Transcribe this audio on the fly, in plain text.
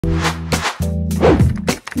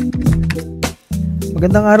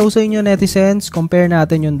Magandang araw sa inyo netizens. Compare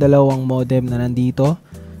natin yung dalawang modem na nandito.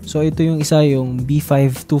 So ito yung isa, yung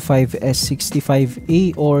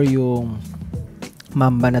B525s-65a or yung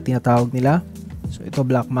mamba na tinatawag nila. So ito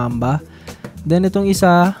black mamba. Then itong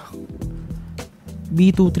isa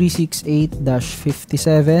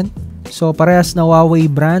B2368-57. So parehas na Huawei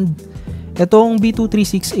brand. Itong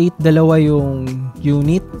B2368, dalawa yung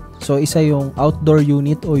unit. So isa yung outdoor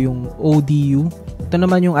unit o yung ODU. Ito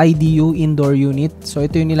naman yung IDU, indoor unit. So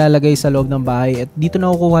ito yung nilalagay sa loob ng bahay at dito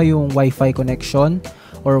nakukuha yung wifi connection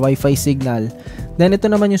or wifi signal. Then ito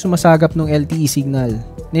naman yung sumasagap ng LTE signal.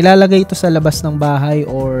 Nilalagay ito sa labas ng bahay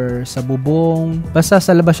or sa bubong. Basta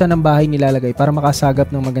sa labas siya ng bahay nilalagay para makasagap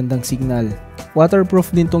ng magandang signal.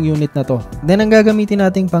 Waterproof din tong unit na to. Then ang gagamitin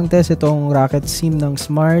nating pang test itong racket SIM ng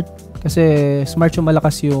Smart. Kasi smart yung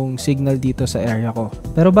malakas yung signal dito sa area ko.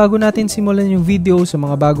 Pero bago natin simulan yung video, sa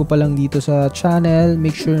mga bago pa lang dito sa channel,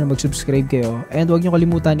 make sure na mag-subscribe kayo. And huwag nyo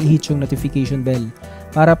kalimutan i-hit yung notification bell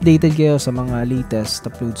para updated kayo sa mga latest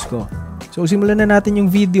uploads ko. So simulan na natin yung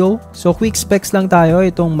video. So quick specs lang tayo.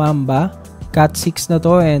 Itong Mamba, CAT6 na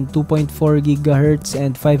to and 2.4 GHz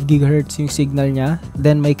and 5 GHz yung signal niya.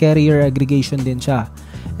 Then may carrier aggregation din siya.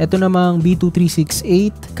 Ito namang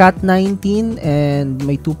B2368, CAT19 and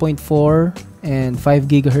may 2.4 and 5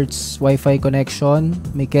 GHz Wi-Fi connection.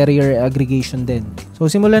 May carrier aggregation din. So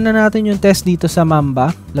simulan na natin yung test dito sa Mamba.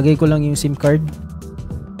 Lagay ko lang yung SIM card.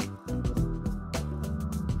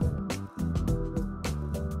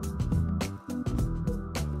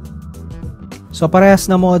 So parehas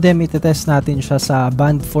na modem, itetest natin siya sa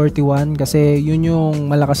band 41 kasi yun yung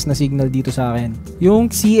malakas na signal dito sa akin. Yung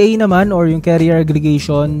CA naman or yung carrier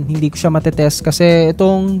aggregation, hindi ko siya matetest kasi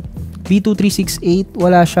itong B2368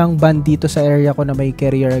 wala siyang band dito sa area ko na may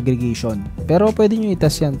carrier aggregation. Pero pwede nyo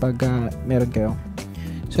itest yan pag meron kayo.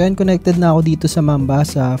 So yan, connected na ako dito sa Mamba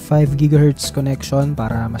sa 5 GHz connection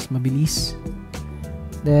para mas mabilis.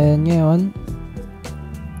 Then ngayon,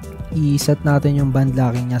 i-set natin yung band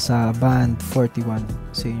locking niya sa band 41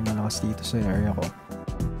 kasi yung malakas dito sa area ko.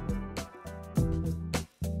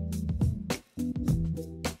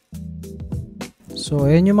 So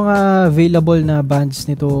ayan yung mga available na bands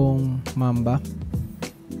nitong Mamba.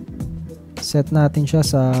 Set natin siya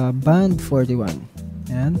sa band 41.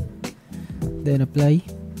 Ayan. Then apply.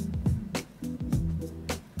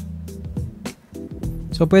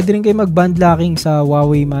 So pwede rin kayo mag-band locking sa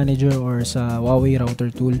Huawei Manager or sa Huawei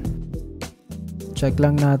Router Tool. Check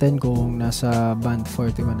lang natin kung nasa band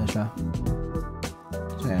 41 na siya.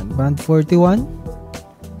 So ayan, band 41.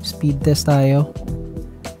 Speed test tayo.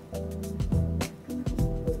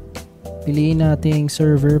 Piliin nating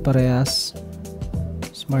server, parehas.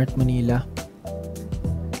 Smart Manila.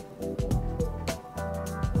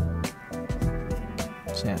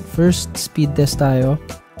 So ayan, first speed test tayo.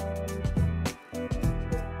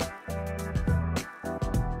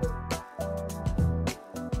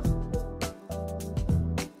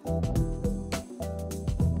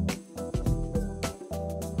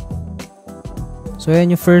 So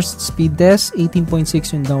yan yung first speed test,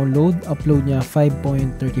 18.6 yung download, upload niya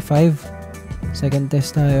 5.35. Second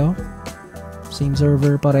test tayo, same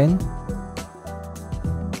server pa rin.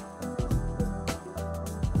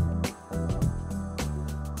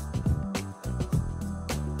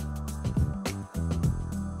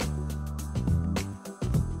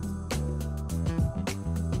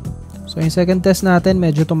 So yung second test natin,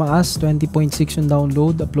 medyo tumaas, 20.6 yung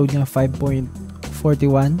download, upload niya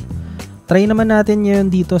 5.41. Try naman natin ngayon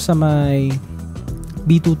dito sa may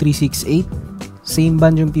B2368. Same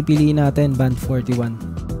band yung pipiliin natin, band 41.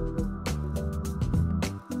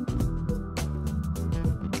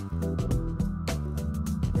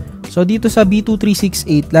 So dito sa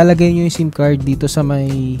B2368, lalagay nyo yung SIM card dito sa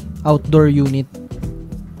may outdoor unit.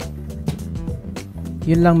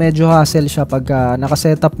 Yun lang, medyo hassle siya pag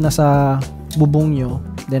nakasetup na sa bubong nyo,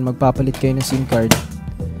 then magpapalit kayo ng SIM card.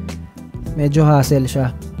 Medyo hassle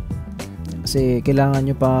siya. Kasi kailangan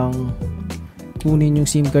nyo pang kunin yung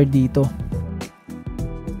SIM card dito.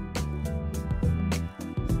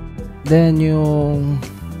 Then yung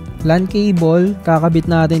LAN cable,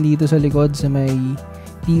 kakabit natin dito sa likod sa may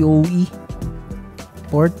PoE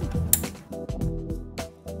port.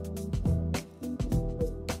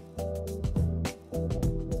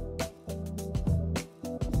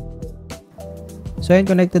 So ayun,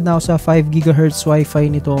 connected na ako sa 5 GHz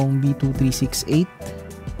Wi-Fi nitong B2368.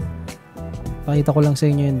 Pakita ko lang sa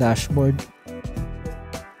inyo yung dashboard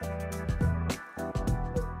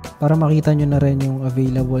para makita nyo na rin yung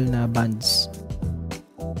available na bands.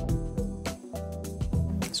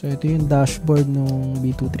 So ito yung dashboard ng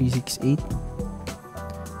B2368.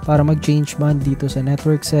 Para mag-change band dito sa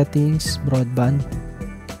network settings, broadband.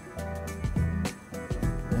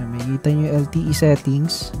 Makikita nyo yung LTE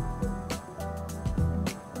settings.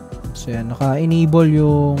 So yan, naka-enable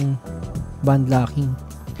yung band locking.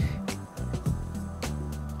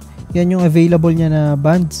 Yan yung available niya na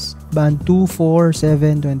bands. Band 2, 4,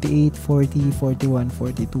 7, 28, 40, 41,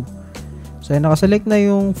 42. So yan, nakaselect na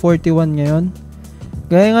yung 41 ngayon.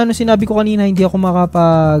 Gaya nga nung sinabi ko kanina, hindi ako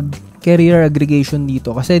makapag carrier aggregation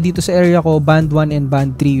dito. Kasi dito sa area ko, band 1 and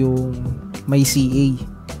band 3 yung may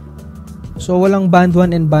CA. So walang band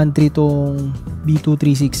 1 and band 3 tong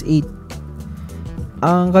B2368.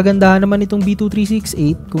 Ang kagandahan naman itong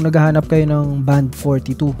B2368, kung naghahanap kayo ng band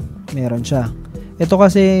 42, meron siya. Ito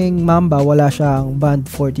kasing mamba, wala siyang band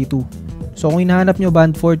 42. So kung hinahanap nyo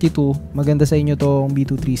band 42, maganda sa inyo tong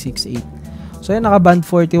B2368. So yan, naka band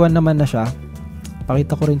 41 naman na siya.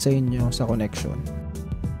 Pakita ko rin sa inyo sa connection.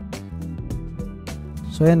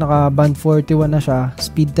 So yan, naka band 41 na siya.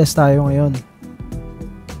 Speed test tayo ngayon.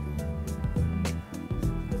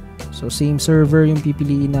 So same server yung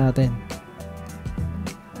pipiliin natin.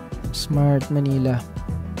 Smart Manila.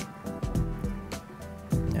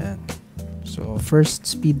 Yan. So first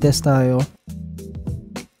speed test tayo.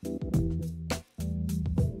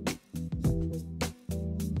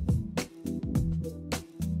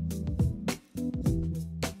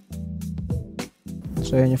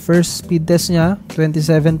 So yan yung first speed test niya,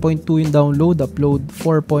 27.2 yung download, upload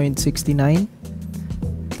 4.69.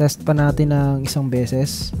 Test pa natin ng isang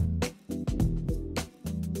beses.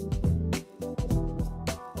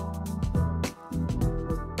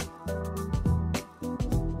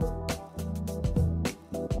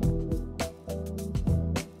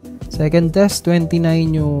 Second test,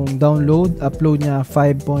 29 yung download, upload niya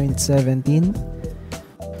 5.17.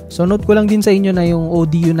 So note ko lang din sa inyo na yung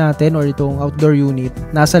ODU natin or itong outdoor unit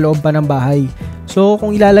nasa loob pa ng bahay. So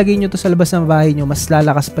kung ilalagay nyo to sa labas ng bahay nyo, mas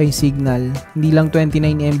lalakas pa yung signal. Hindi lang 29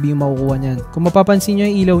 MB yung makukuha nyan. Kung mapapansin nyo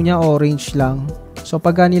yung ilaw niya, orange lang. So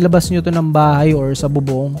pagka nilabas nyo to ng bahay or sa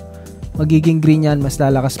bubong, magiging green yan, mas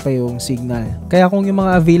lalakas pa yung signal. Kaya kung yung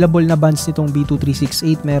mga available na bands nitong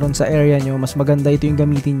B2368 meron sa area nyo, mas maganda ito yung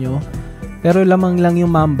gamitin nyo. Pero lamang lang yung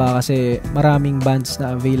mamba kasi maraming bands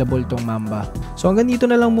na available tong mamba. So hanggang dito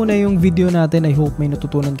na lang muna yung video natin. I hope may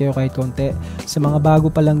natutunan kayo kahit konti. Sa mga bago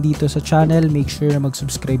pa lang dito sa channel, make sure na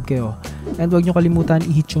mag-subscribe kayo. And huwag nyo kalimutan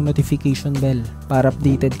i-hit yung notification bell para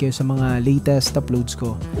updated kayo sa mga latest uploads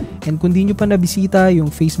ko. And kung di nyo pa nabisita yung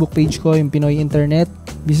Facebook page ko, yung Pinoy Internet,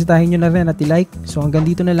 bisitahin nyo na rin at i-like. So hanggang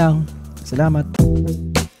dito na lang. Salamat!